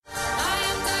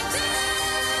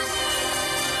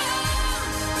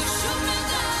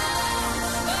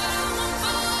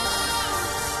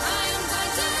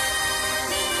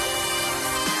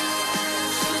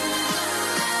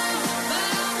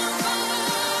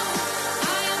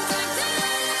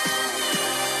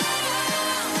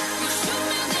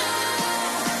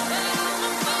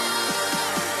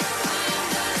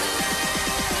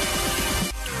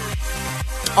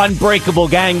Unbreakable,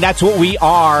 gang. That's what we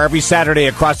are every Saturday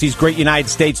across these great United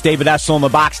States. David Essel in the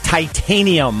box.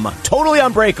 Titanium. Totally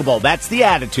unbreakable. That's the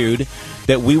attitude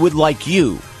that we would like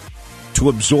you to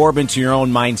absorb into your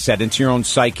own mindset, into your own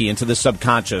psyche, into the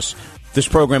subconscious. This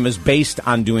program is based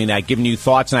on doing that, giving you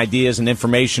thoughts and ideas and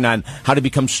information on how to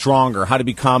become stronger, how to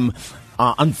become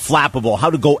unflappable,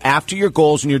 how to go after your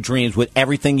goals and your dreams with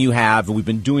everything you have. We've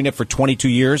been doing it for 22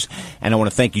 years, and I want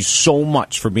to thank you so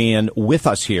much for being with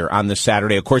us here on this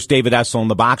Saturday. Of course, David Essel in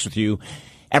the box with you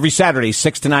every Saturday,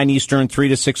 6 to 9 Eastern, 3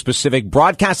 to 6 Pacific,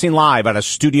 broadcasting live out of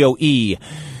Studio E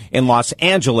in Los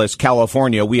Angeles,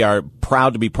 California. We are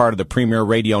proud to be part of the Premier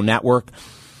Radio Network.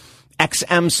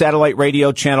 XM Satellite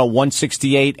Radio Channel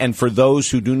 168. And for those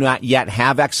who do not yet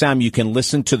have XM, you can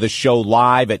listen to the show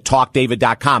live at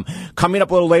TalkDavid.com. Coming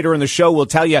up a little later in the show, we'll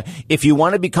tell you if you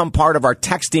want to become part of our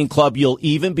texting club, you'll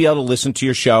even be able to listen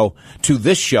to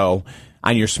this show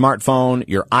on your smartphone,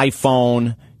 your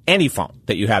iPhone, any phone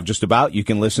that you have just about. You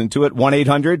can listen to it.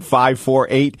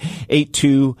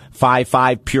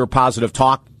 1-800-548-8255. Pure Positive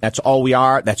Talk. That's all we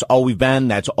are. That's all we've been.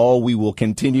 That's all we will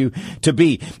continue to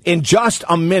be. In just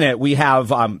a minute, we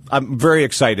have, I'm very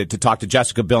excited to talk to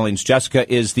Jessica Billings. Jessica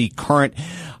is the current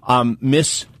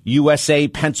Miss USA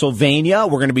Pennsylvania.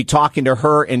 We're going to be talking to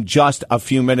her in just a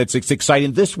few minutes. It's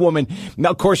exciting. This woman,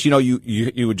 now, of course,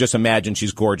 you would just imagine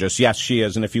she's gorgeous. Yes, she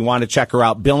is. And if you want to check her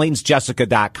out,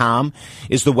 BillingsJessica.com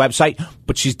is the website.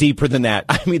 But she's deeper than that.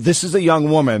 I mean, this is a young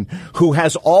woman who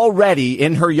has already,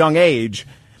 in her young age,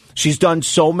 she's done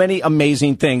so many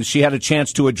amazing things. She had a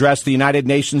chance to address the United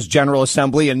Nations General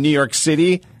Assembly in New York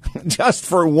City, just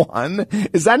for one.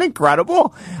 Is that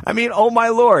incredible? I mean, oh my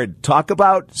Lord, talk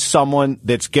about someone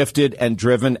that's gifted and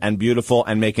driven and beautiful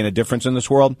and making a difference in this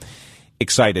world.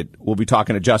 Excited. We'll be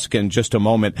talking to Jessica in just a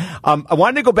moment. I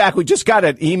wanted to go back. We just got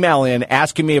an email in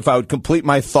asking me if I would complete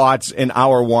my thoughts in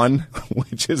hour one,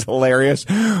 which is hilarious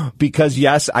because,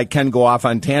 yes, I can go off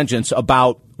on tangents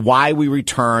about why we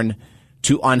return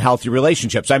to unhealthy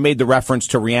relationships. I made the reference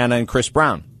to Rihanna and Chris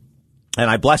Brown, and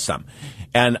I bless them.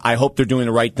 And I hope they're doing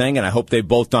the right thing, and I hope they've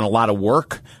both done a lot of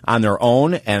work on their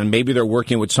own, and maybe they're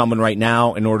working with someone right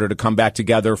now in order to come back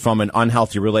together from an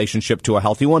unhealthy relationship to a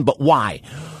healthy one. But why?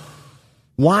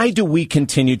 Why do we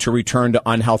continue to return to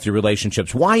unhealthy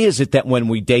relationships? Why is it that when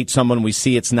we date someone, we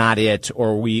see it's not it,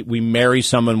 or we marry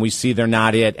someone, we see they're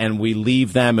not it, and we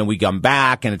leave them and we come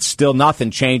back, and it's still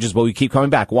nothing changes, but we keep coming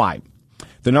back? Why?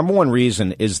 The number one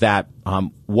reason is that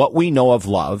what we know of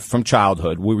love from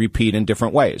childhood, we repeat in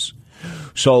different ways.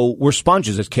 So we're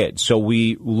sponges as kids. So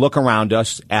we look around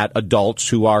us at adults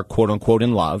who are, quote unquote,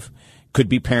 in love. Could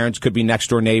be parents, could be next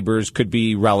door neighbors, could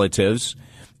be relatives.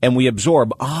 And we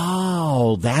absorb,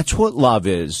 oh, that's what love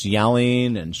is,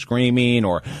 yelling and screaming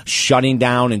or shutting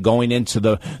down and going into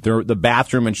the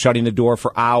bathroom and shutting the door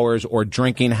for hours or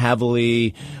drinking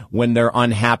heavily when they're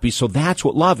unhappy. So that's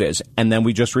what love is. And then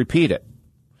we just repeat it.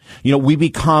 You know, we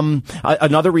become,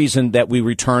 another reason that we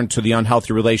return to the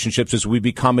unhealthy relationships is we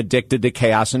become addicted to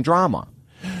chaos and drama.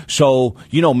 So,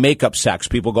 you know, makeup sex,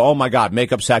 people go, oh my God,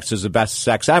 makeup sex is the best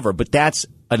sex ever. But that's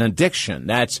an addiction.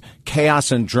 That's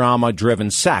chaos and drama driven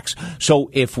sex. So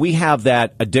if we have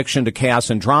that addiction to chaos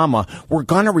and drama, we're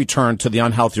going to return to the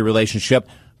unhealthy relationship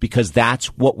because that's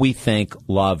what we think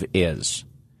love is.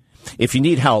 If you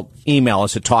need help, email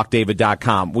us at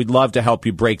TalkDavid.com. We'd love to help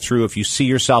you break through. If you see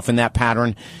yourself in that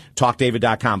pattern,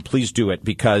 TalkDavid.com. Please do it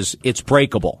because it's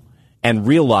breakable and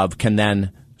real love can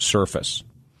then surface.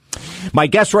 My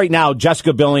guest right now,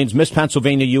 Jessica Billings, Miss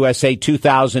Pennsylvania USA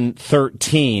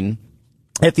 2013.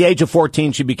 At the age of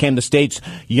 14, she became the state's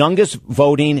youngest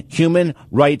voting human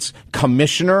rights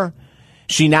commissioner.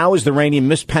 She now is the reigning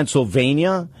Miss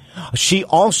Pennsylvania. She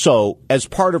also, as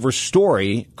part of her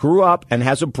story, grew up and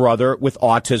has a brother with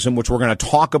autism, which we're going to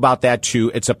talk about that too.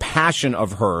 It's a passion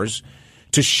of hers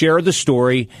to share the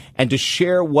story and to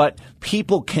share what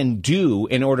people can do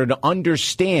in order to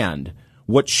understand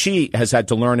what she has had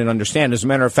to learn and understand. As a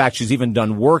matter of fact, she's even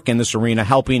done work in this arena,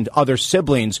 helping other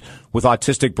siblings with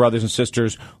autistic brothers and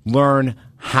sisters learn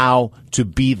how to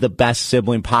be the best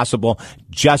sibling possible.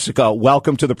 Jessica,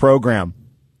 welcome to the program.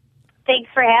 Thanks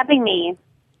for having me.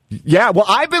 Yeah, well,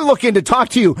 I've been looking to talk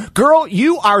to you. Girl,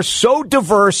 you are so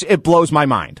diverse, it blows my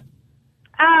mind.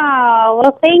 Oh,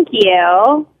 well, thank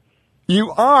you.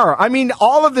 You are. I mean,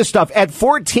 all of this stuff. At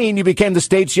 14, you became the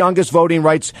state's youngest voting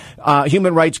rights,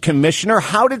 human rights commissioner.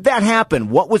 How did that happen?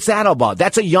 What was that about?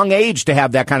 That's a young age to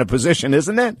have that kind of position,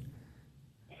 isn't it?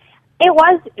 It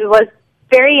was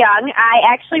very young. I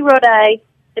actually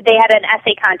they had an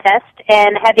essay contest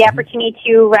and had the opportunity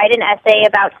to write an essay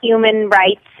about human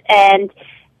rights. And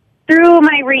through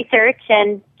my research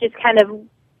and just kind of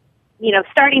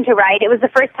starting to write. It was the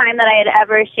first time that I had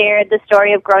ever shared the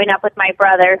story of growing up with my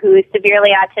brother, who is severely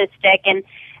autistic, and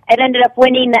it ended up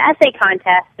winning the essay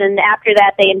contest. And after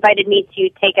that, they invited me to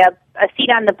take a seat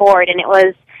on the board, and it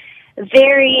was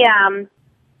very,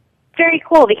 very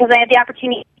cool because I had the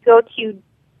opportunity to go to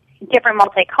different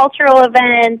multicultural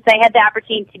events. I had the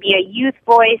opportunity to be a youth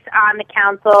voice on the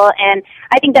council, and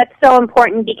I think that's so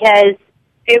important because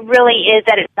it really is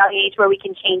at a young age where we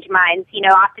can change minds.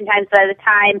 Oftentimes by the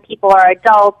time people are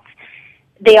adults,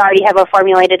 they already have a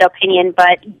formulated opinion,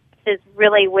 but this is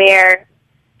really where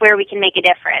we can make a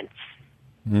difference.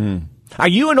 Mm. Are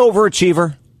you an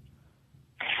overachiever?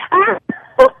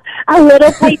 A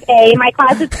little type A. My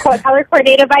class is color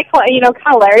coordinated by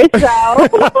colors, so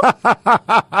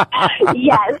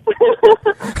yes.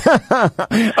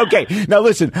 Okay, now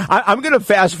listen, I'm going to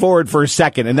fast forward for a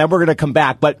second, and then we're going to come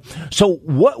back. But so,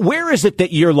 where is it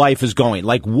that your life is going?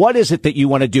 Like, what is it that you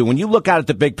want to do when you look out at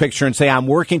the big picture and say, "I'm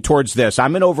working towards this.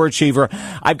 I'm an overachiever.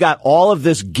 I've got all of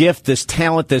this gift, this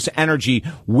talent, this energy."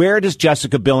 Where does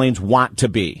Jessica Billings want to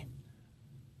be?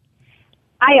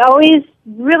 I always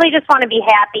really just want to be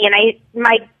happy, and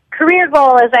my career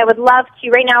goal is I would love to,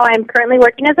 right now I'm currently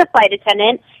working as a flight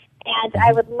attendant, and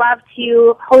I would love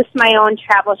to host my own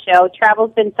travel show.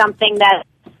 Travel's been something that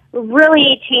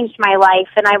really changed my life,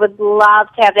 and I would love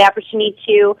to have the opportunity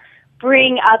to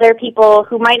bring other people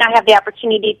who might not have the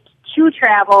opportunity to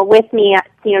travel with me,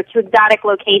 to exotic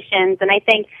locations. And I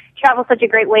think travel is such a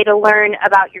great way to learn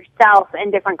about yourself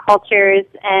and different cultures,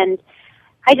 and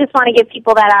I just want to give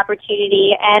people that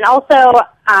opportunity. And also,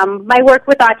 my work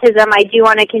with autism, I do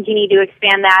want to continue to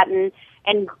expand that and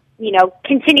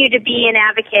continue to be an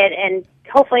advocate, and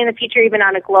hopefully in the future even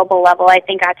on a global level. I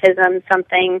think autism is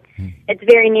something it's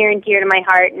very near and dear to my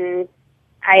heart, and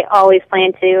I always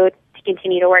plan to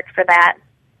continue to work for that.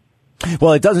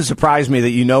 Well, it doesn't surprise me that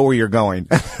you know where you're going.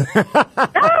 Hey,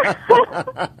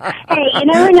 you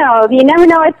never know. You never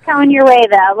know what's coming your way,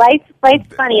 though.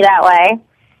 Life's funny that way.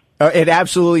 It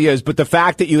absolutely is. But the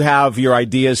fact that you have your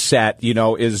ideas set,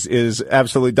 is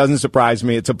absolutely doesn't surprise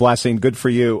me. It's a blessing. Good for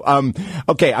you.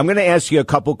 Okay, I'm going to ask you a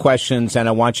couple questions, and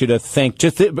I want you to think.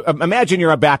 Imagine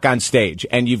you're back on stage,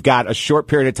 and you've got a short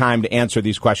period of time to answer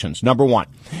these questions. Number one,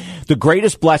 the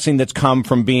greatest blessing that's come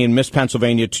from being Miss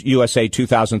Pennsylvania USA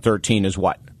 2013 is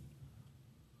what?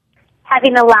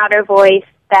 Having a louder voice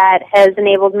that has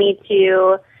enabled me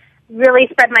to really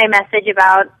spread my message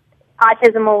about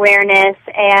autism awareness,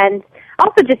 and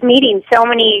also just meeting so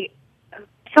many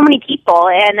people,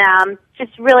 and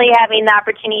just really having the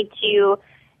opportunity to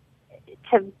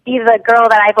be the girl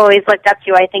that I've always looked up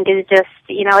to. I think is just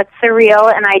it's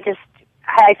surreal, and I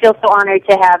feel so honored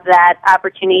to have that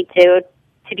opportunity to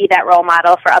be that role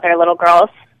model for other little girls.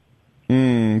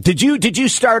 Did you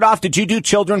start off? Did you do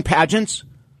children pageants?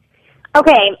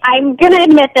 Okay, I'm going to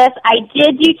admit this. I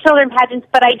did do children pageants,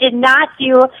 but I did not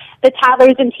do the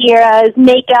toddlers and tiaras,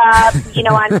 makeup,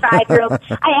 on 5-year-olds.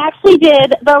 I actually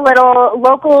did the little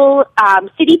local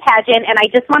city pageant, and I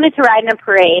just wanted to ride in a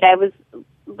parade. I was,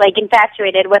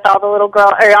 infatuated with all the little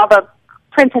girls, or all the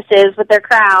princesses with their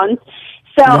crowns.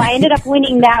 So I ended up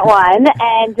winning that one,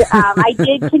 and I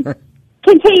did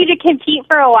continue to compete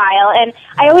for a while. And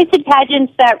I always did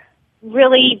pageants that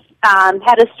really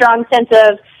had a strong sense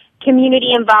of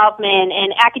community involvement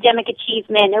and academic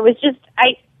achievement. It was just,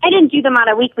 I didn't do them on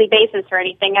a weekly basis or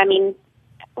anything. I mean,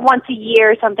 once a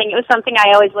year or something. It was something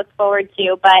I always looked forward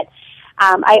to. But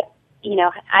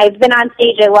I've been on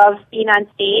stage. I love being on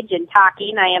stage and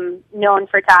talking. I am known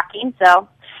for talking, so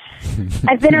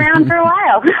I've been around for a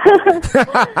while.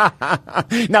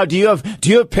 Now, do you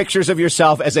have pictures of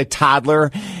yourself as a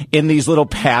toddler in these little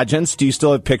pageants? Do you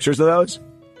still have pictures of those?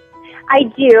 I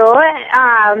do.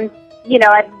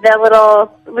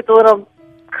 With the little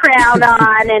crown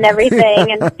on and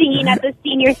everything, and singing at the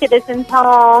senior citizens'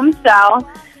 home. So.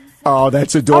 Oh,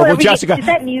 that's adorable, Jessica. Is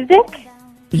that music?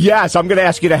 Yes, I'm going to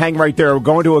ask you to hang right there. We're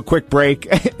going to a quick break.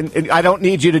 And I don't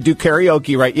need you to do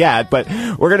karaoke right yet, but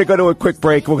we're going to go to a quick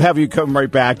break. We'll have you come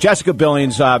right back. Jessica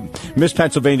Billings, Miss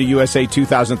Pennsylvania USA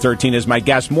 2013 is my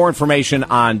guest. More information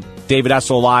on David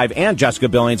Essel Live and Jessica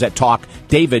Billings at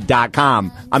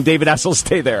talkdavid.com. I'm David Essel.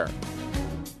 Stay there.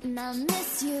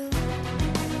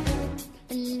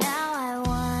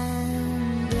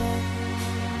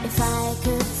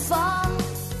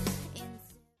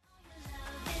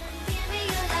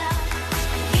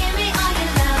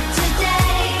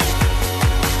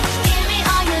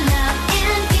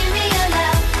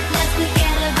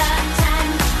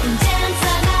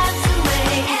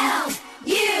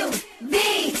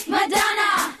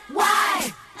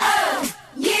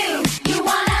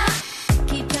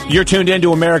 You're tuned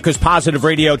into America's Positive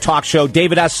Radio talk show.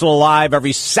 David Essel live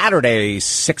every Saturday,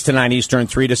 6 to 9 Eastern,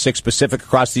 3 to 6 Pacific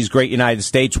across these great United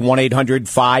States.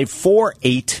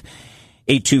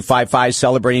 1-800-548-8255,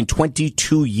 celebrating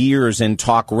 22 years in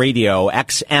talk radio.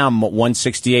 XM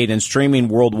 168 and streaming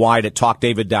worldwide at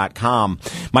talkdavid.com.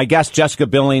 My guest, Jessica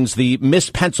Billings, the Miss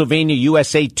Pennsylvania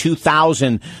USA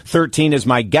 2013, is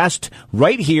my guest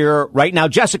right here, right now.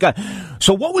 Jessica,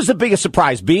 so what was the biggest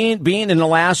surprise? Being in the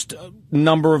last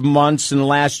number of months, in the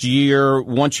last year,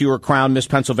 once you were crowned Miss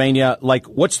Pennsylvania, like,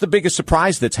 what's the biggest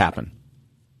surprise that's happened?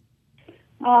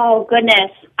 Oh, goodness.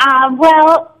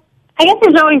 Well, I guess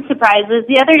there's always surprises.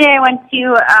 The other day I went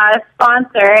to a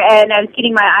sponsor, and I was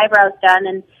getting my eyebrows done,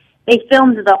 and they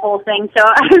filmed the whole thing. So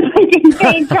I was like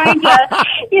insane trying to,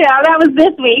 that was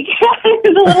this week. I was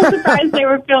a little surprised they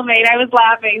were filming. I was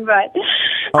laughing, but,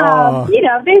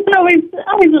 there's always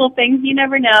little things. You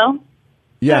never know.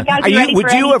 Yeah. So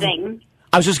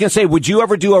I was just going to say, would you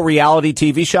ever do a reality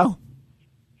TV show?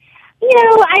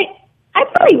 I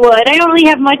probably would. I don't really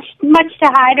have much to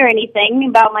hide or anything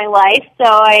about my life, so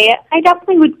I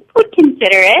definitely would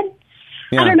consider it.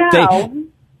 Yeah. I don't know.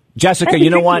 Jessica,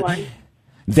 you know what? One.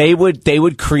 They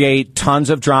would create tons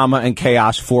of drama and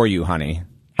chaos for you, honey.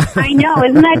 I know.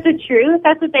 Isn't that the truth?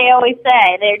 That's what they always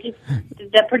say. They're just,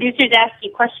 the producers ask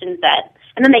you questions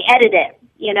and then they edit it.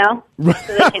 So they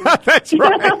can, That's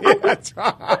right. That's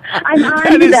right. I'm on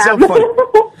that is them. So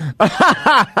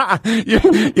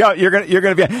funny. You're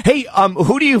gonna be. Hey,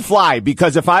 who do you fly?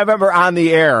 Because if I'm ever in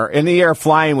the air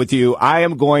flying with you, I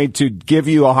am going to give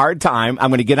you a hard time. I'm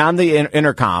going to get on the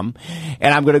intercom,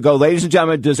 and I'm going to go, ladies and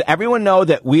gentlemen. Does everyone know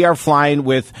that we are flying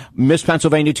with Miss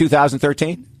Pennsylvania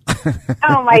 2013?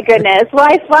 Oh my goodness. Well,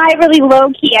 I fly really low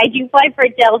key. I do fly for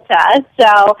Delta,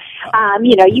 so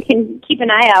you can keep an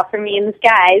eye out for me in the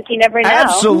skies. You never know.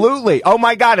 Absolutely. Oh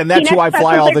my God, and that's who I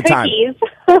fly all the time.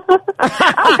 Oh,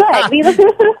 good.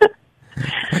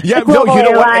 Yeah, no, you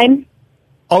know what?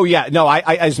 Oh yeah, no.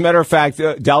 I as a matter of fact,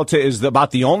 Delta is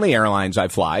about the only airlines I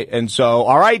fly, and so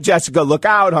all right, Jessica, look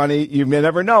out, honey. You may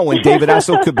never know when David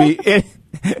Essel could be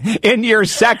in your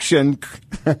section.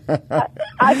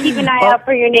 I'll keep an eye out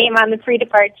for your name on the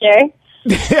pre-departure.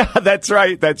 Yeah, that's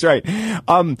right. That's right.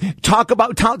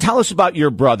 Tell us about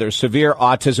your brother, severe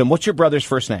autism. What's your brother's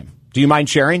first name? Do you mind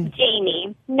sharing?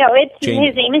 Jamie. No, his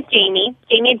name is Jamie.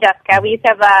 Jamie and Jessica. We used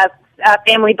to have a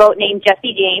family boat named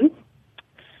Jesse James.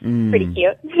 Pretty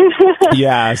cute.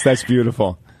 Yes, that's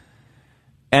beautiful.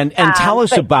 And tell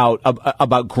us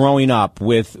about growing up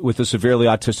with a severely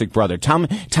autistic brother.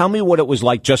 Tell me what it was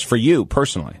like just for you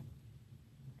personally.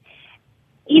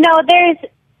 There's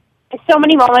so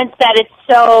many moments that it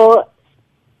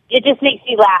just makes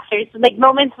you laugh. There's like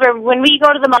moments where when we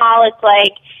go to the mall, it's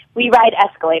like we ride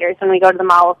escalators when we go to the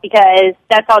mall because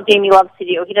that's all Jamie loves to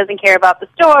do. He doesn't care about the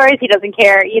stores. He doesn't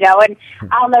care, and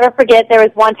I'll never forget there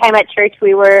was one time at church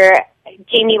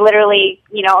Jamie literally,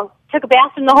 took a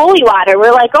bath in the holy water.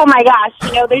 We're like, oh my gosh,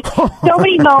 there's so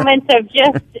many moments of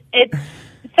it's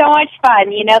so much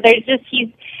fun. He's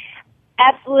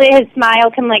absolutely, his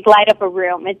smile can like light up a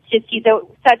room. It's just, he's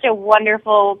such a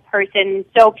wonderful person,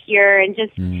 so pure, and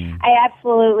just, I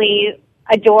absolutely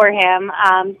adore him.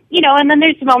 And then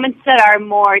there's moments that are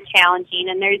more challenging,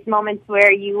 and there's moments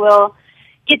where you will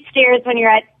get stares when you're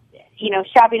at,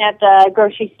 shopping at the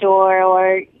grocery store,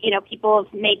 or, people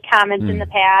have made comments in the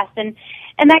past, and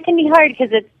that can be hard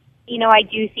because it's, I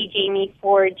do see Jamie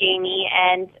for Jamie,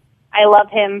 and I love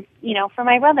him, for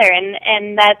my brother,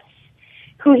 and that's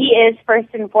who he is first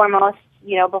and foremost,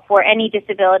 before any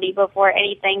disability, before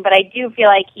anything. But I do feel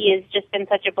like he has just been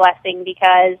such a blessing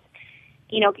because,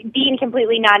 being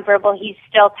completely nonverbal, he's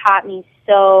still taught me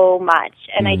so much.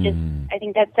 And I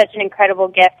think that's such an incredible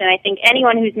gift. And I think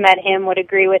anyone who's met him would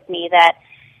agree with me that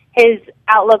his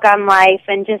outlook on life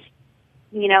and just,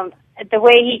 the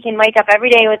way he can wake up every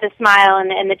day with a smile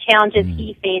and the challenges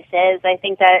he faces, I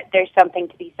think that there's something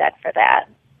to be said for that.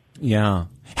 Yeah.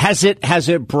 Has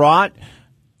it brought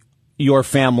your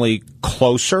family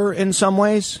closer in some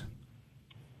ways?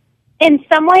 In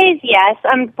some ways, yes.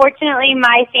 Unfortunately,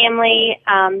 my family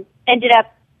ended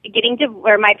up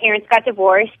my parents got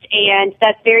divorced, and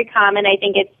that's very common. I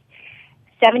think it's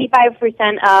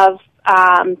 75% of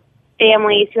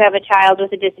families who have a child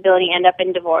with a disability end up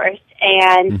in divorce,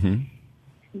 and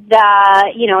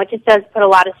it just does put a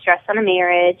lot of stress on a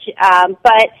marriage.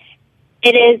 But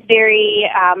it is very.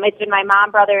 It's been my mom,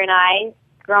 brother, and I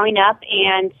growing up,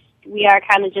 and we are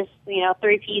kind of just,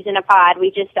 three peas in a pod. We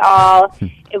just all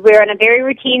we were on a very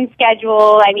routine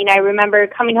schedule. I mean, I remember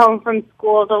coming home from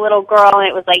school as a little girl, and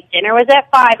it was like dinner was at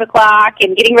 5 o'clock,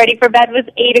 and getting ready for bed was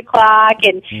 8 o'clock,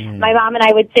 and my mom and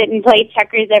I would sit and play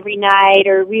checkers every night,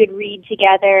 or we would read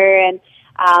together. And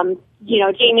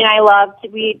Jamie and I loved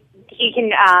he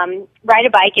can ride a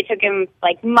bike. It took him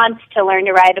like months to learn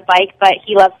to ride a bike, but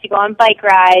he loves to go on bike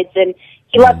rides, and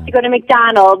he loves to go to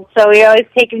McDonald's, so we always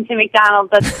take him to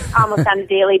McDonald's almost on a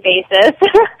daily basis.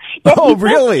 Oh,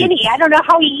 really? So skinny. I don't know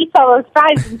how he eats all those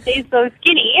fries and stays so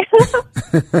skinny.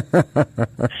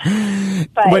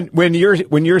 But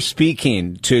when you're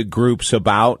speaking to groups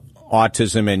about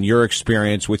autism and your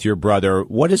experience with your brother,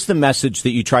 what is the message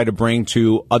that you try to bring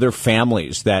to other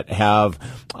families that have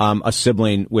a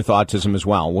sibling with autism as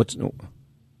well?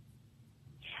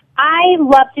 I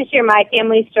love to share my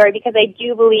family story because I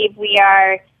do believe we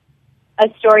are a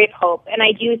story of hope. And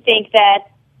I do think that,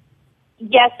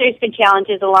 yes, there's been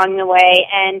challenges along the way.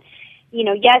 And,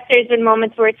 yes, there's been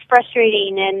moments where it's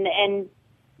frustrating and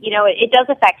it does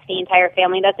affect the entire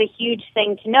family. That's a huge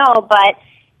thing to know. But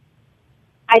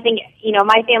I think,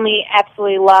 my family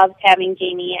absolutely loves having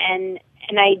Jamie. And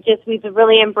we've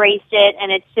really embraced it.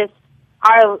 And it's just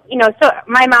so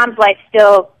my mom's life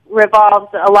still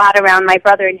revolves a lot around my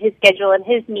brother and his schedule and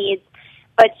his needs,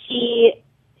 but she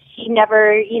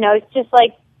never, it's just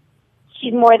like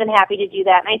she's more than happy to do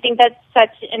that. And I think that's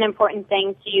such an important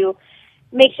thing, to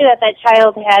make sure that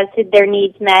child has their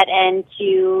needs met, and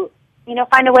to,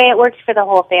 find a way it works for the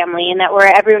whole family, and that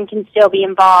where everyone can still be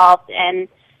involved. And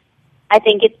I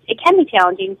think it can be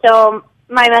challenging. So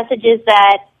my message is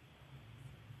that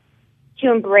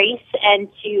to embrace and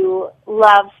to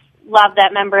love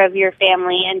that member of your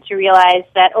family, and to realize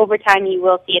that over time you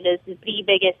will see it as the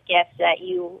biggest gift that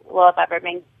you will have ever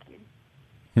been.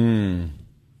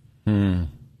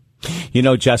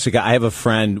 Jessica, I have a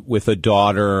friend with a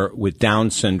daughter with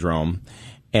Down syndrome,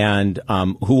 and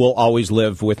who will always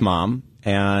live with mom.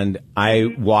 And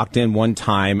I walked in one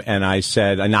time, and I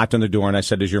knocked on the door, and I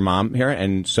said, "Is your mom here?"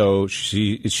 And so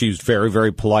she's very,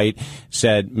 very polite,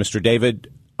 said, "Mr.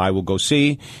 David, I will go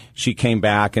see." She came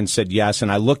back and said yes,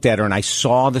 and I looked at her and I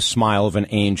saw the smile of an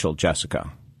angel,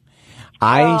 Jessica.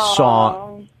 I saw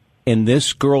in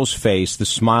this girl's face the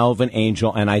smile of an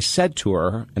angel, and I said to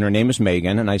her, and her name is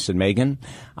Megan, and I said, "Megan,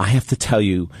 I have to tell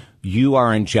you, you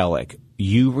are angelic.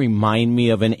 You remind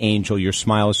me of an angel. Your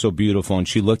smile is so beautiful." And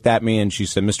she looked at me and she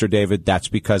said, "Mr. David, that's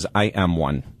because I am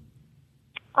one."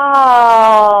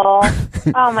 Oh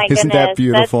my goodness. Isn't that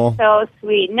beautiful? That's so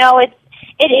sweet. No, it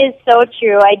is so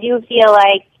true. I do feel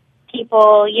like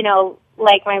people,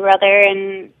 like my brother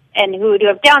and who do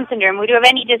have Down syndrome, who do have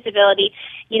any disability,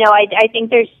 I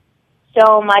think there's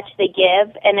so much they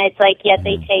give, and it's like, yet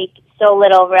they take so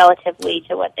little relatively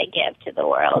to what they give to the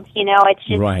world. It's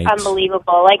just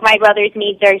unbelievable. Like, my brother's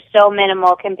needs are so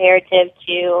minimal comparative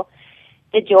to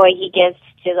the joy he gives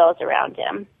to those around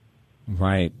him.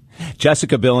 Right.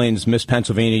 Jessica Billings, Miss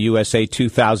Pennsylvania USA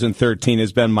 2013,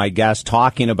 has been my guest,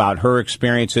 talking about her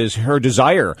experiences, her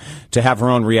desire to have her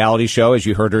own reality show, as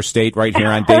you heard her state right here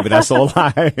on David Essel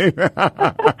Live.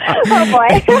 Oh,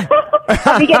 boy.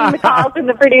 I'll be getting the calls from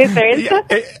the producers.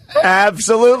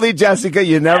 Absolutely, Jessica.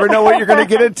 You never know what you're going to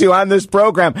get into on this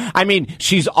program. I mean,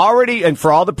 she's already, and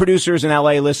for all the producers in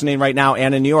L.A. listening right now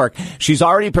and in New York, she's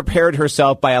already prepared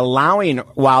herself by allowing,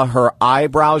 while her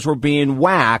eyebrows were being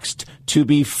waxed, to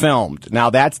be filmed. Now,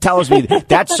 that tells me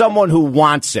that's someone who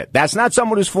wants it. That's not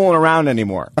someone who's fooling around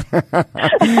anymore.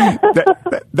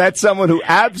 That's someone who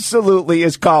absolutely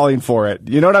is calling for it.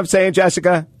 You know what I'm saying,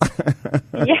 Jessica?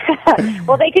 Yeah.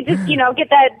 Well, they could just, get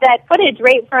that footage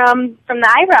right from the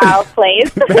eyebrow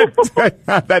place.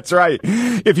 That's right.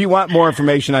 If you want more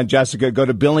information on Jessica, go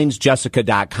to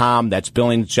BillingsJessica.com. That's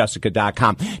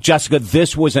BillingsJessica.com. Jessica,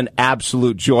 this was an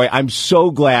absolute joy. I'm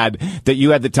so glad that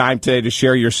you had the time today to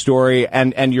share your story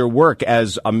and your work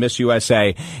as a Miss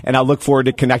USA. And I look forward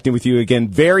to connecting with you again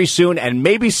very soon, and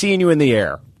maybe seeing you in the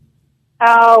air.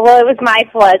 Oh, well, it was my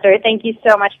pleasure. Thank you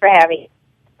so much for having me.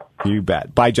 You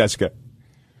bet. Bye, Jessica.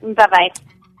 Bye-bye.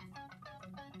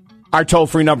 Our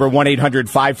toll-free number,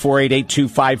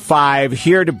 1-800-548-8255,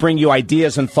 here to bring you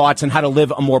ideas and thoughts on how to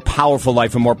live a more powerful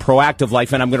life, a more proactive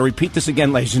life. And I'm going to repeat this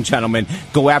again, ladies and gentlemen.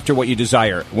 Go after what you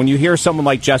desire. When you hear someone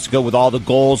like Jessica with all the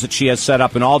goals that she has set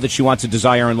up and all that she wants to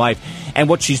desire in life and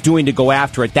what she's doing to go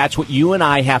after it, that's what you and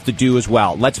I have to do as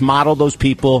well. Let's model those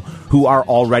people who are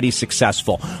already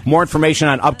successful. More information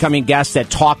on upcoming guests at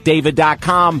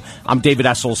TalkDavid.com. I'm David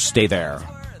Essel. Stay there.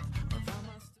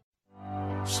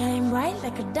 Shine bright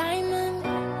like a diamond.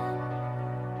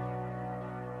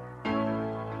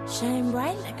 Shine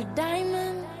bright like a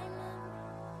diamond.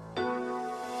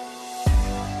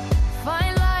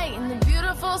 Fine light in the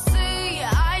beautiful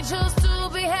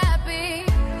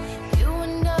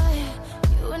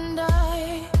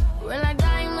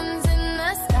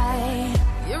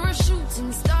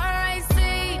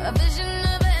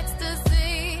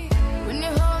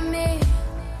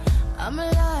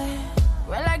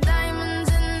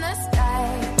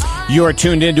You are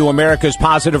tuned into America's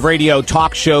Positive Radio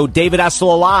talk show, David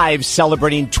Essel Alive,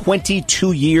 celebrating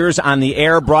 22 years on the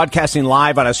air, broadcasting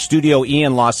live out of Studio E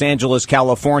in Los Angeles,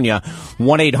 California,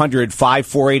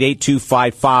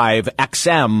 1-800-548-8255,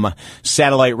 XM,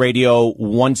 satellite radio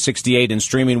 168, and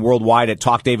streaming worldwide at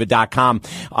TalkDavid.com.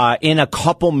 In a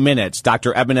couple minutes,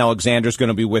 Dr. Eben Alexander is going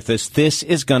to be with us. This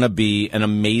is going to be an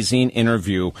amazing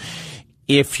interview.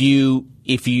 If you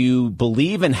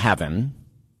believe in heaven,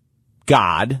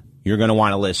 God, you're going to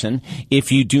want to listen.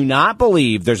 If you do not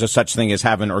believe there's a such thing as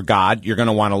heaven or God, you're going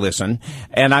to want to listen.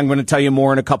 And I'm going to tell you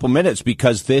more in a couple minutes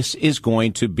because this is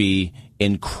going to be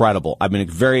incredible. I've been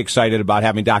very excited about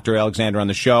having Dr. Alexander on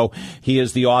the show. He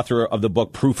is the author of the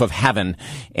book Proof of Heaven,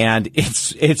 and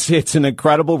it's an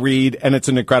incredible read and it's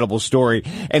an incredible story.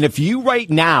 And if you right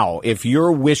now, if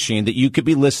you're wishing that you could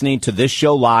be listening to this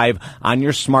show live on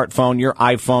your smartphone, your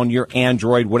iPhone, your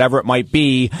Android, whatever it might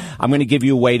be, I'm going to give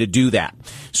you a way to do that.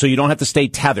 So you don't have to stay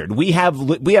tethered. We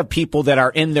have people that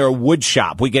are in their wood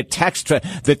shop. We get text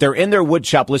that they're in their wood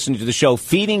shop listening to the show,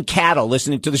 feeding cattle,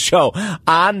 listening to the show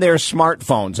on their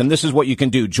smartphones. And this is what you can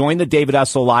do. Join the David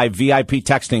Essel Live VIP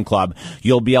texting club.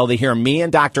 You'll be able to hear me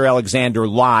and Dr. Alexander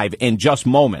live in just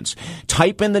moments.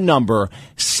 Type in the number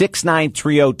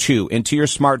 69302 into your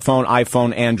smartphone,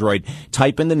 iPhone, Android.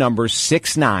 Type in the number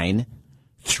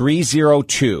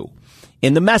 69302.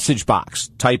 In the message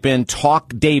box, type in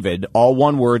Talk David, all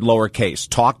one word, lowercase.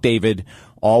 Talk David,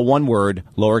 all one word,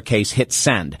 lowercase, hit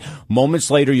send. Moments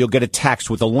later, you'll get a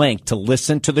text with a link to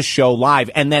listen to the show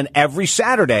live. And then every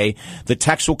Saturday, the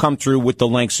text will come through with the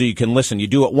link so you can listen. You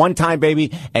do it one time,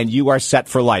 baby, and you are set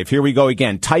for life. Here we go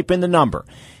again. Type in the number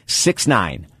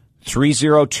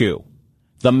 69302.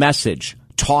 The message,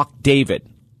 Talk David,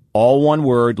 all one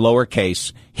word,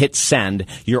 lowercase, hit send.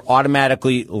 You're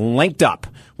automatically linked up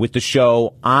with the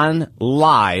show on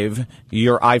live,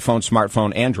 your iPhone,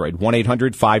 smartphone, Android,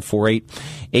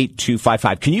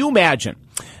 1-800-548-8255. Can you imagine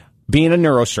being a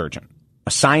neurosurgeon,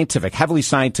 a scientific, heavily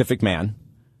scientific man,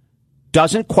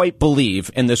 doesn't quite believe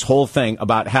in this whole thing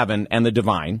about heaven and the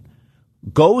divine,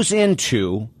 goes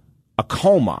into a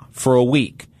coma for a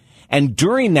week, and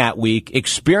during that week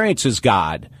experiences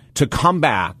God to come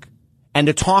back and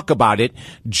to talk about it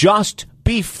just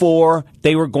before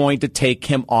they were going to take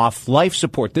him off life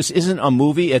support. This isn't a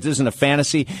movie. It isn't a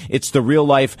fantasy. It's the real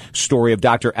life story of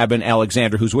Dr. Eben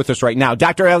Alexander, who's with us right now.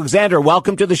 Dr. Alexander,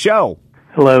 welcome to the show.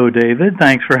 Hello, David.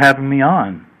 Thanks for having me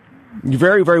on. You're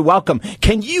very, very welcome.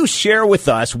 Can you share with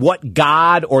us what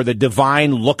God or the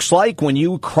divine looks like when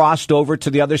you crossed over to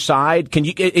the other side?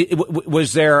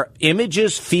 Was there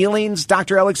images, feelings,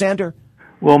 Dr. Alexander?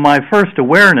 Well, my first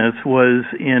awareness was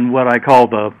in what I call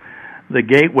the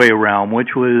gateway realm,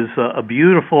 which was a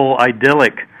beautiful,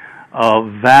 idyllic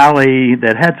valley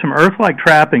that had some earth-like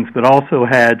trappings, but also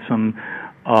had some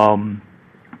of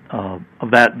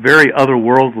that very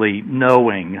otherworldly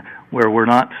knowing, where we're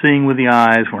not seeing with the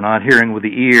eyes, we're not hearing with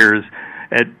the ears.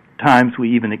 At times,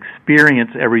 we even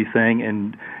experience everything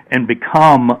and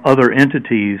become other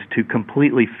entities to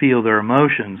completely feel their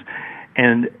emotions.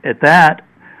 And at that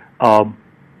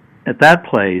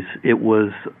place, it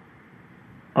was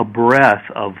a breath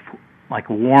of like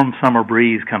a warm summer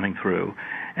breeze coming through,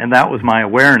 and that was my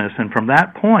awareness. And from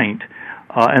that point,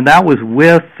 and that was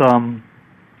with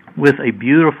a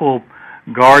beautiful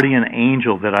guardian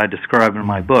angel that I describe in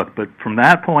my book. But from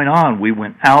that point on, we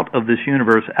went out of this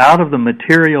universe, out of the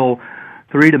material,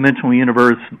 three-dimensional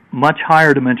universe, much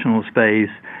higher dimensional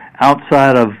space,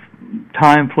 outside of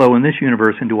time flow in this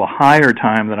universe, into a higher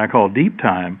time that I call deep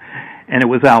time. And it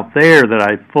was out there that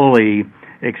I fully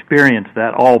experienced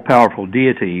that all-powerful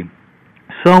deity,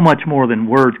 so much more than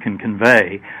words can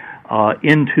convey,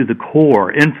 into the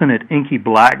core, infinite inky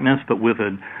blackness, but with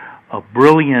a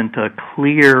brilliant,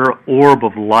 clear orb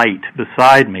of light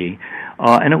beside me.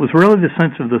 And it was really the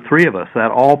sense of the three of us,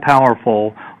 that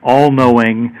all-powerful,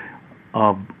 all-knowing,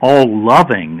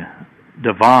 all-loving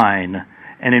divine.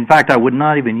 And in fact, I would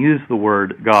not even use the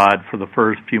word God for the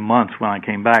first few months when I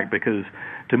came back, because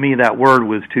to me that word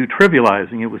was too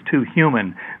trivializing. It was too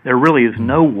human. There really is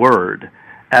no word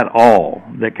at all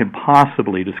that can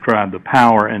possibly describe the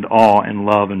power and awe and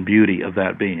love and beauty of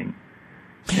that being.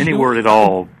 Any word at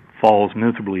all falls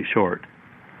miserably short.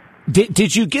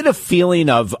 Did you get a feeling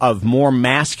of more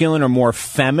masculine or more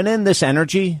feminine, this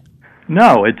energy?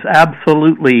 No, it's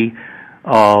absolutely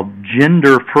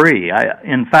gender-free.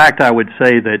 In fact, I would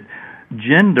say that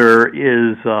gender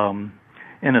is,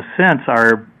 in a sense,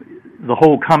 the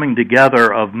whole coming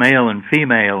together of male and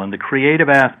female, and the creative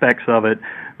aspects of it,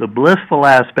 the blissful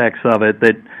aspects of it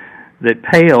that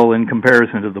pale in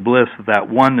comparison to the bliss of that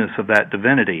oneness of that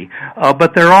divinity.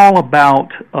 But they're all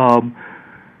about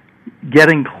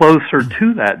getting closer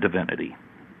to that divinity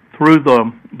through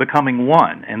the becoming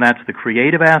one. And that's the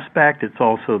creative aspect. It's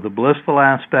also the blissful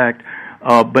aspect.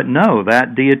 But no,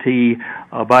 that deity,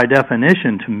 by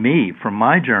definition, to me, from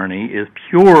my journey, is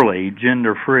purely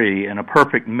gender-free and a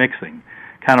perfect mixing.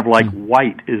 Kind of like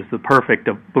white is the perfect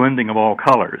blending of all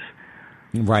colors.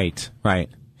 Right, right.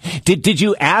 Did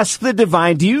you ask the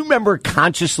divine, do you remember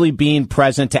consciously being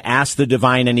present to ask the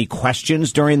divine any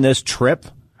questions during this trip?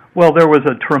 Well, there was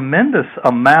a tremendous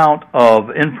amount of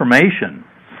information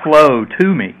flow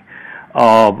to me,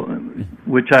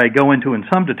 which I go into in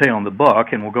some detail in the book,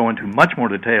 and we'll go into much more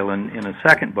detail in a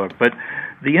second book. But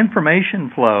the information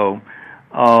flow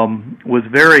was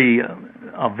very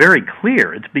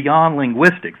clear. It's beyond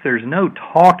linguistics. There's no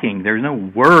talking. There's no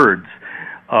words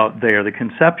there. The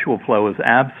conceptual flow is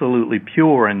absolutely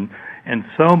pure and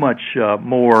so much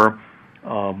more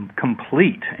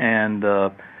complete. And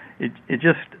it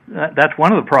just that's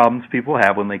one of the problems people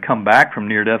have when they come back from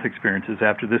near-death experiences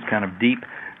after this kind of deep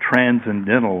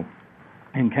transcendental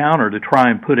encounter. To try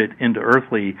and put it into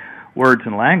earthly words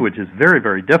and language is very,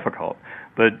 very difficult.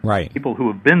 But people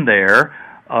who have been there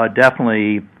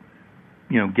definitely,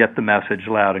 get the message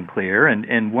loud and clear.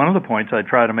 And one of the points I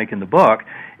try to make in the book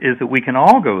is that we can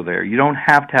all go there. You don't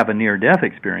have to have a near-death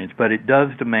experience, but it does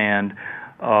demand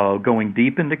going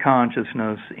deep into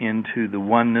consciousness, into the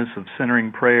oneness of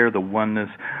centering prayer, the oneness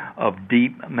of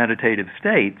deep meditative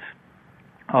states,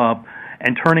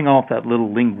 and turning off that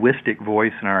little linguistic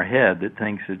voice in our head that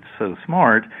thinks it's so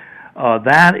smart.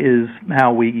 That is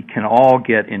how we can all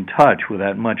get in touch with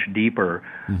that much deeper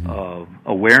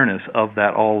awareness of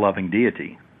that all-loving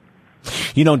deity.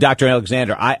 Dr.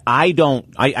 Alexander,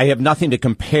 I have nothing to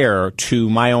compare to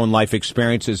my own life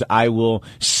experiences. I will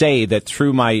say that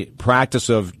through my practice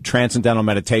of transcendental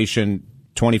meditation,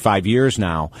 25 years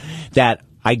now, that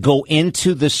I go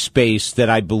into the space that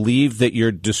I believe that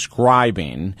you're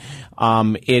describing.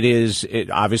 It is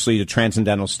obviously the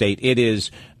transcendental state. It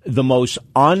is the most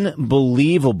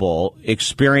unbelievable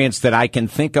experience that I can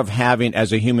think of having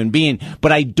as a human being,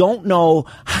 but I don't know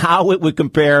how it would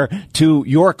compare to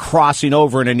your crossing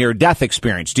over in a near-death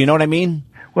experience. Do you know what I mean?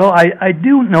 Well, I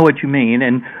do know what you mean,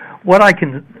 and what I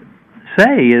can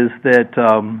say is that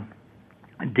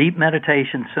deep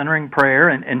meditation, centering prayer,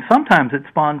 and sometimes it's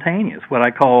spontaneous, what I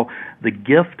call the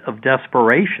gift of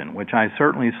desperation, which I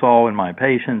certainly saw in my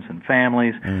patients and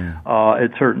families at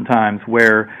certain times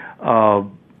where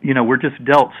we're just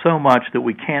dealt so much that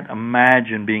we can't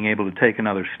imagine being able to take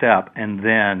another step, and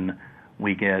then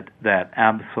we get that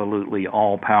absolutely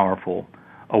all-powerful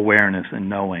awareness and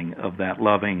knowing of that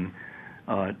loving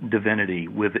divinity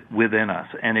within us.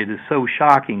 And it is so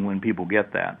shocking when people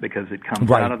get that, because it comes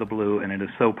out of the blue, and it is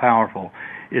so powerful.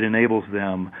 It enables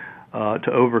them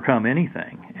to overcome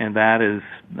anything, and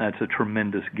that's a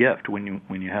tremendous gift when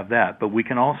you have that. But we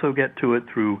can also get to it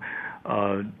through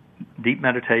deep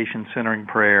meditation, centering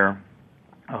prayer,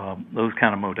 those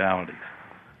kind of modalities.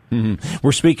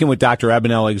 We're speaking with Dr.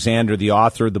 Eben Alexander, the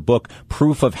author of the book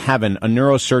Proof of Heaven, A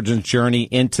Neurosurgeon's Journey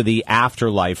into the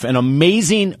Afterlife. An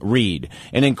amazing read,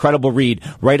 an incredible read.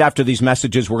 Right after these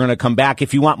messages, we're going to come back.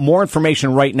 If you want more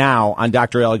information right now on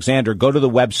Dr. Alexander, go to the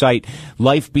website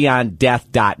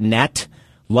lifebeyonddeath.net.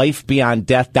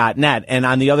 lifebeyonddeath.net. And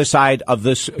on the other side of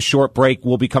this short break,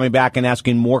 we'll be coming back and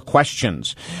asking more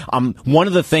questions. One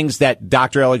of the things that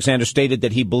Dr. Alexander stated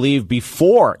that he believed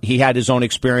before he had his own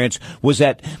experience was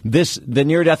that the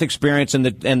near-death experience and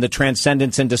the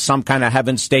transcendence into some kind of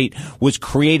heaven state was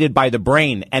created by the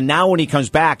brain. And now when he comes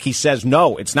back, he says,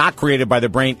 no, it's not created by the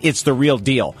brain. It's the real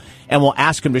deal. And we'll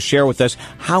ask him to share with us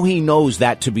how he knows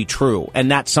that to be true. And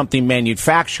that's something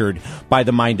manufactured by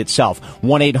the mind itself.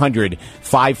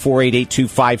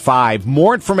 1-800-548-8255.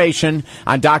 More information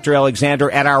on Dr. Alexander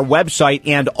at our website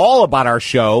and all about our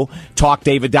show,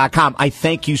 TalkDavid.com. I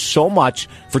thank you so much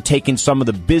for taking some of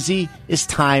the busiest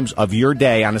times of your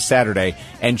day on a Saturday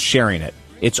and sharing it.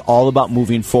 It's all about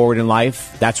moving forward in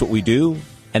life. That's what we do,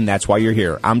 and that's why you're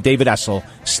here. I'm David Essel.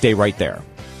 Stay right there.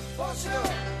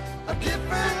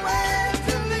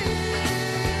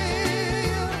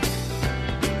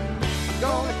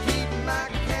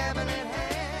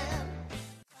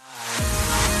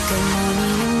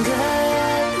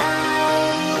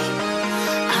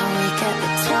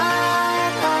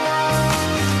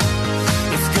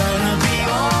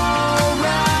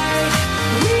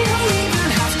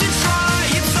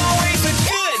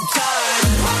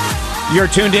 You're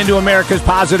tuned into America's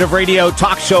Positive Radio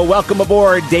Talk Show. Welcome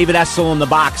aboard. David Essel in the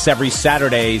box every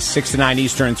Saturday, 6 to 9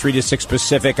 Eastern, 3 to 6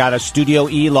 Pacific, out of Studio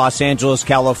E, Los Angeles,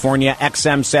 California,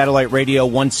 XM Satellite Radio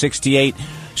 168,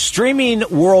 streaming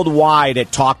worldwide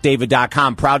at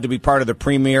TalkDavid.com. Proud to be part of the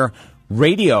premier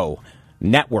Radio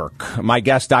Network. My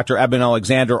guest, Dr. Eben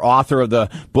Alexander, author of the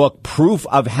book Proof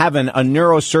of Heaven, A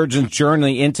Neurosurgeon's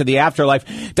Journey into the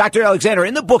Afterlife. Dr. Alexander,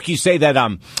 in the book you say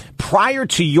that prior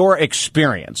to your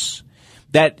experience,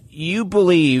 that you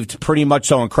believed pretty much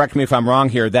so, and correct me if I'm wrong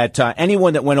here, that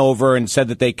anyone that went over and said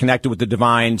that they connected with the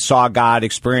divine, saw God,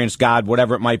 experienced God,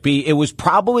 whatever it might be, it was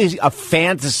probably a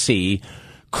fantasy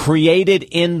created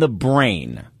in the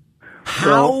brain.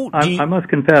 I must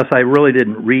confess, I really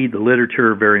didn't read the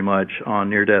literature very much on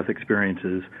near-death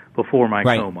experiences before my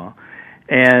coma.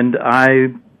 And I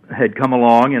had come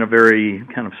along in a very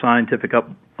kind of scientific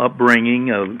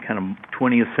upbringing of kind of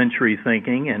 20th century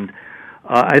thinking, and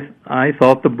I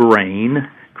thought the brain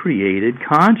created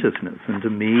consciousness. And to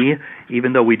me,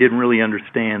 even though we didn't really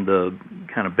understand the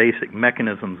kind of basic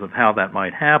mechanisms of how that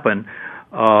might happen,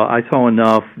 I saw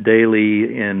enough daily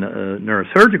in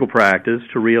neurosurgical practice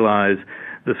to realize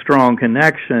the strong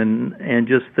connection and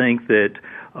just think that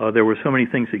there were so many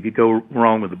things that could go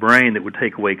wrong with the brain that would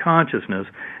take away consciousness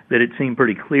that it seemed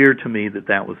pretty clear to me that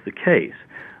that was the case.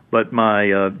 But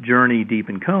my journey deep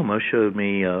in coma showed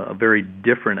me a very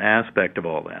different aspect of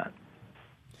all that.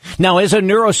 Now, as a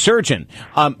neurosurgeon,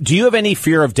 do you have any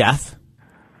fear of death?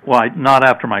 Well, not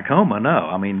after my coma, no.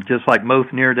 I mean, just like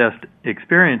most near-death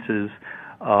experiences,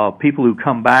 people who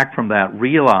come back from that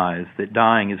realize that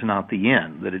dying is not the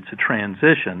end, that it's a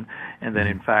transition, and that,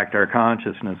 in fact, our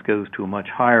consciousness goes to a much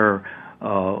higher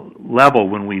level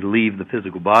when we leave the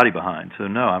physical body behind. So,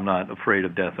 no, I'm not afraid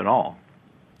of death at all.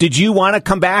 Did you want to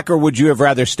come back, or would you have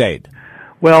rather stayed?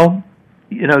 Well,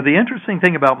 you know, the interesting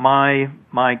thing about my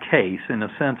case, in a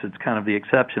sense, it's kind of the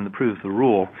exception that proves the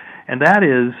rule, and that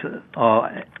is,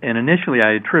 and initially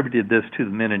I attributed this to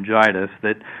the meningitis,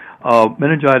 that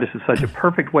meningitis is such a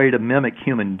perfect way to mimic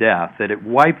human death that it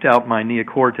wiped out my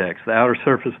neocortex, the outer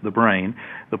surface of the brain,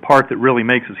 the part that really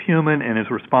makes us human and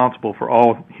is responsible for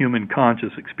all human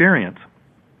conscious experience.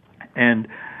 And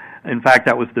in fact,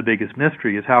 that was the biggest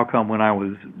mystery, is how come when I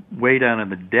was way down in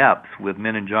the depths with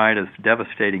meningitis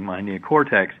devastating my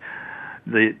neocortex,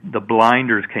 the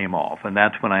blinders came off, and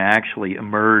that's when I actually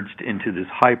emerged into this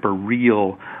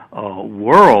hyper-real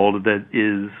world that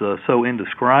is so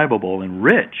indescribable and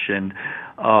rich. And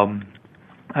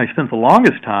I spent the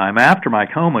longest time after my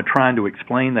coma trying to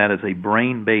explain that as a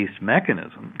brain-based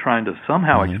mechanism, trying to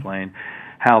somehow explain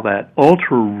how that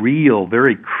ultra-real,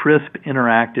 very crisp,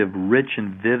 interactive, rich,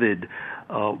 and vivid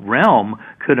realm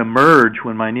could emerge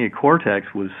when my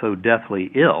neocortex was so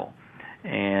deathly ill.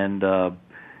 And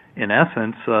in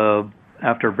essence,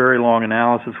 after a very long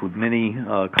analysis with many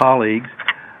colleagues,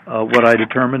 what I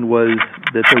determined was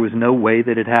that there was no way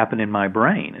that it happened in my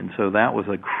brain. And so that was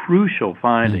a crucial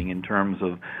finding in terms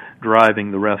of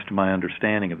driving the rest of my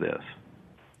understanding of this.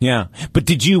 Yeah. But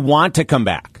did you want to come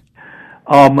back?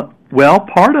 Well,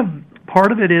 part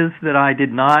of it is that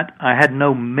I had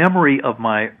no memory of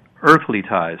my earthly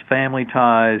ties, family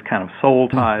ties, kind of soul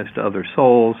ties to other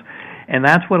souls, and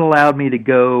that's what allowed me to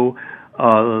go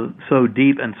so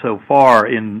deep and so far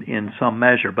in some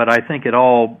measure. But I think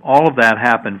all of that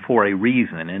happened for a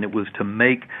reason, and it was to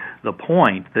make the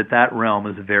point that realm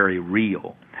is very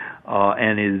real.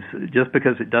 And is just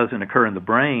because it doesn't occur in the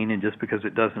brain and just because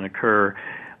it doesn't occur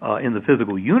in the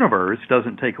physical universe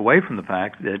doesn't take away from the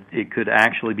fact that it could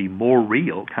actually be more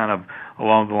real, kind of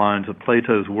along the lines of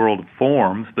Plato's world of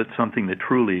forms, but something that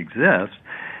truly exists.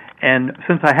 And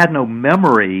since I had no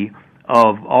memory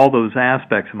of all those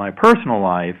aspects of my personal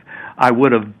life, I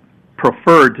would have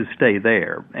preferred to stay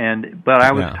there. But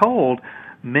I was told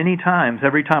many times,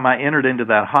 every time I entered into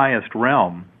that highest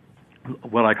realm,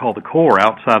 what I call the core,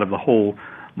 outside of the whole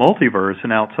multiverse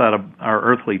and outside of our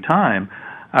earthly time,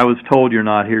 I was told, you're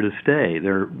not here to stay.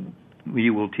 We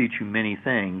will teach you many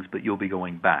things, but you'll be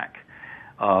going back.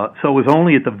 So it was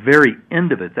only at the very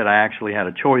end of it that I actually had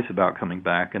a choice about coming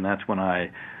back, and that's when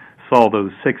I saw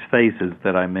those 6 faces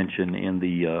that I mentioned in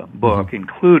the book,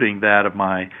 including that of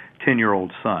my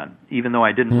 10-year-old son. Even though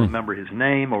I didn't remember his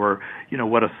name or,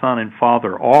 what a son and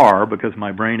father are, because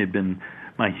my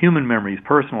human memories,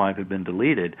 personal life had been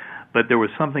deleted, but there was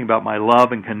something about my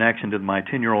love and connection to my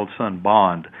 10-year-old son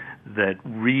bond that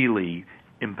really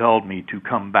impelled me to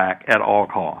come back at all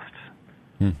costs.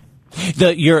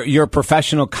 Your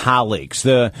professional colleagues,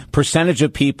 the percentage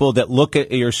of people that look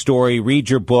at your story, read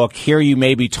your book, hear you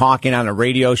maybe talking on a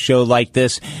radio show like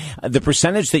this, the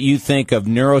percentage that you think of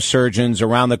neurosurgeons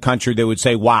around the country that would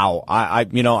say, wow, I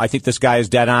think this guy is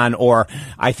dead on, or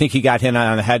I think he got hit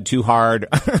on the head too hard,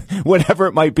 whatever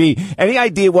it might be. Any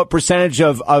idea what percentage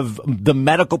of the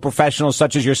medical professionals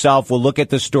such as yourself will look at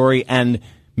this story and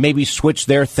maybe switch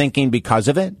their thinking because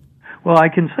of it? Well, I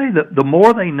can say that the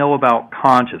more they know about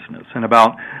consciousness and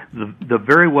about the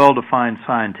very well-defined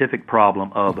scientific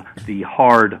problem of the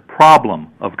hard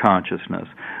problem of consciousness,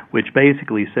 which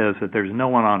basically says that there's no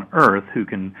one on earth who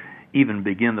can even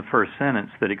begin the first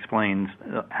sentence that explains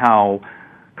how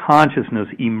consciousness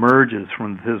emerges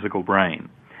from the physical brain.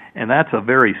 And that's a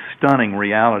very stunning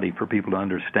reality for people to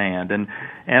understand. And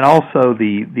also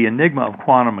the enigma of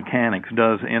quantum mechanics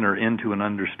does enter into an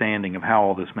understanding of how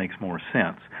all this makes more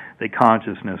sense, that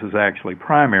consciousness is actually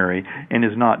primary and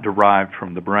is not derived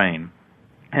from the brain.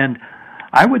 And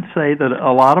I would say that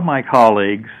a lot of my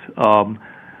colleagues,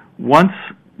 once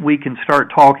we can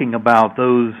start talking about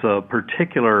those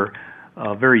particular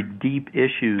very deep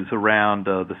issues around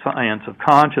the science of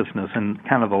consciousness and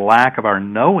kind of the lack of our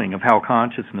knowing of how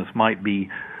consciousness might be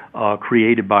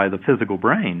created by the physical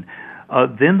brain,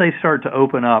 then they start to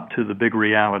open up to the big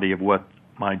reality of what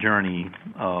my journey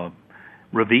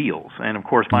reveals. And of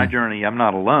course, my journey, I'm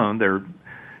not alone. There are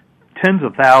tens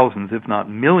of thousands, if not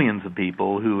millions of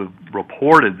people who have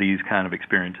reported these kind of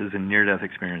experiences and near-death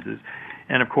experiences.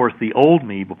 And of course, the old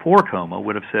me before coma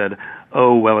would have said,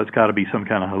 oh, well, it's got to be some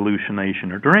kind of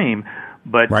hallucination or dream.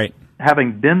 But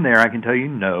having been there, I can tell you,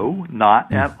 no,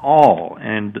 not at all.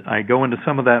 And I go into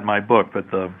some of that in my book,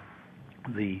 but the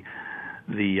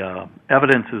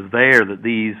evidence is there that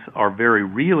these are very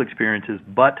real experiences,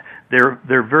 but they're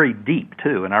very deep,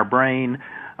 too. And our brain,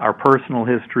 our personal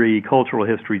history, cultural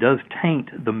history does taint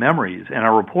the memories and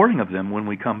our reporting of them when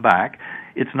we come back.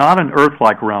 It's not an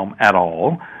Earth-like realm at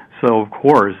all. So, of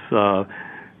course,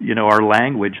 our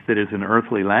language that is an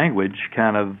earthly language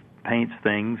kind of paints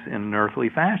things in an earthly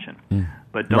fashion.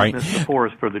 But don't miss the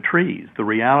forest for the trees. The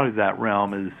reality of that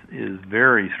realm is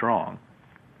very strong.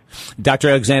 Dr.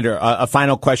 Alexander, a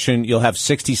final question. You'll have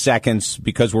 60 seconds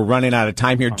because we're running out of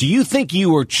time here. Do you think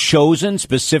you were chosen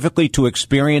specifically to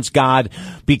experience God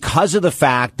because of the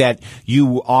fact that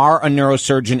you are a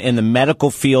neurosurgeon in the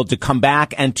medical field to come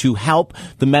back and to help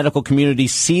the medical community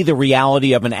see the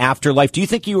reality of an afterlife? Do you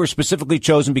think you were specifically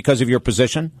chosen because of your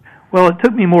position? Well, it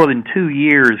took me more than 2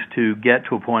 years to get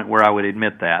to a point where I would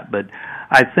admit that. But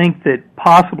I think that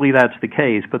possibly that's the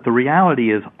case. But the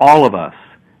reality is all of us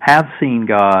have seen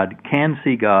God, can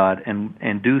see God,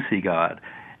 and do see God.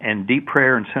 And deep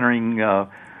prayer and centering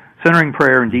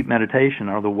prayer and deep meditation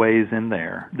are the ways in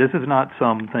there. This is not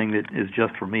something that is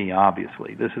just for me,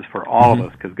 obviously. This is for all of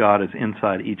us because God is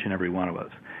inside each and every one of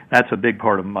us. That's a big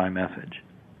part of my message.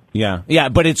 Yeah,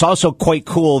 but it's also quite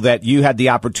cool that you had the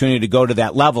opportunity to go to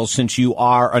that level since you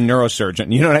are a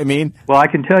neurosurgeon. You know what I mean? Well, I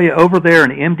can tell you, over there,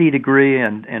 an MD degree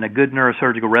and a good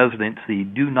neurosurgical residency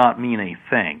do not mean a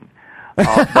thing.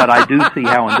 But I do see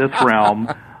how in this realm,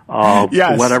 for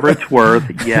whatever it's worth,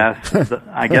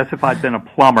 I guess if I'd been a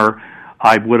plumber,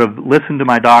 I would have listened to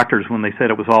my doctors when they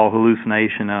said it was all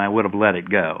hallucination, and I would have let it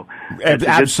go. It's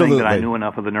a good thing that I knew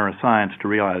enough of the neuroscience to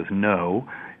realize, no,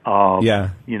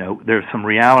 there's some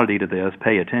reality to this.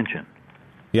 Pay attention.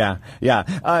 Yeah.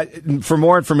 For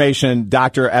more information,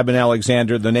 Dr. Eben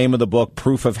Alexander, the name of the book,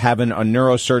 Proof of Heaven, A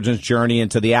Neurosurgeon's Journey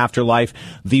into the Afterlife,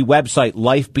 the website,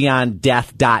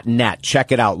 lifebeyonddeath.net.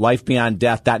 Check it out,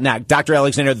 lifebeyonddeath.net. Dr.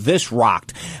 Alexander, this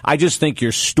rocked. I just think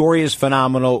your story is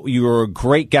phenomenal. You were a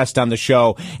great guest on the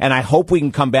show, and I hope we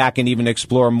can come back and even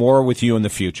explore more with you in the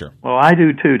future. Well, I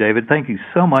do too, David. Thank you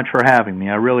so much for having me.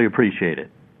 I really appreciate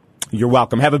it. You're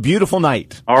welcome. Have a beautiful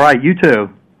night. All right, you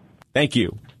too. Thank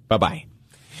you. Bye-bye.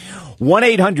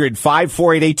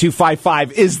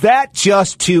 1-800-548-8255. Is that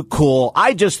just too cool?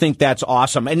 I just think that's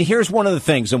awesome. And here's one of the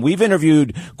things, and we've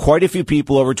interviewed quite a few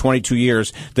people over 22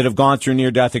 years that have gone through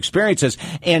near-death experiences.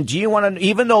 And do you want to,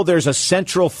 even though there's a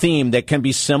central theme that can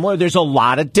be similar, there's a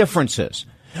lot of differences.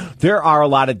 There are a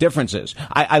lot of differences.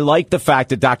 I like the fact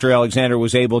that Dr. Alexander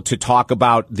was able to talk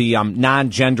about the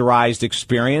non-genderized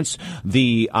experience,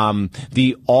 the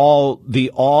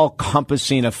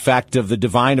all-compassing effect of the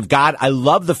divine of God. I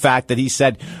love the fact that he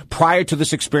said prior to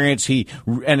this experience,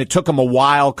 and it took him a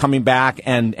while coming back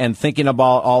and thinking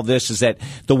about all this, is that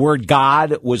the word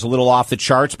God was a little off the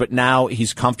charts, but now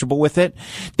he's comfortable with it,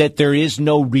 that there is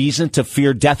no reason to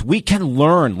fear death. We can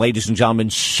learn, ladies and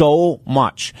gentlemen, so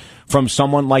much from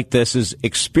someone like this's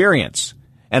experience.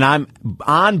 And I'm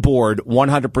on board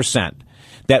 100%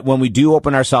 that when we do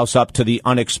open ourselves up to the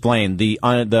unexplained,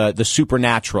 the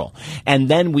supernatural, and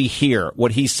then we hear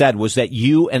what he said was that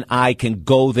you and I can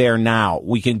go there now.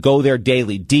 We can go there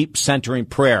daily, deep centering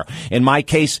prayer. In my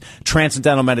case,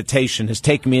 transcendental meditation has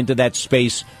taken me into that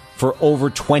space for over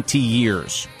 20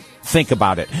 years. Think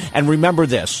about it. And remember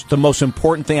this, the most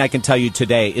important thing I can tell you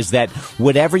today is that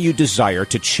whatever you desire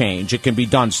to change, it can be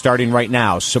done starting right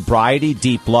now. Sobriety,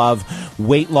 deep love,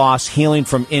 weight loss, healing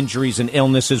from injuries and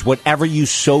illnesses, whatever you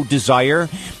so desire,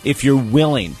 if you're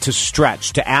willing to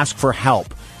stretch, to ask for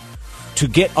help, to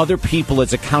get other people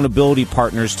as accountability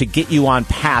partners to get you on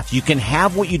path, you can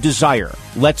have what you desire.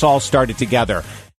 Let's all start it together.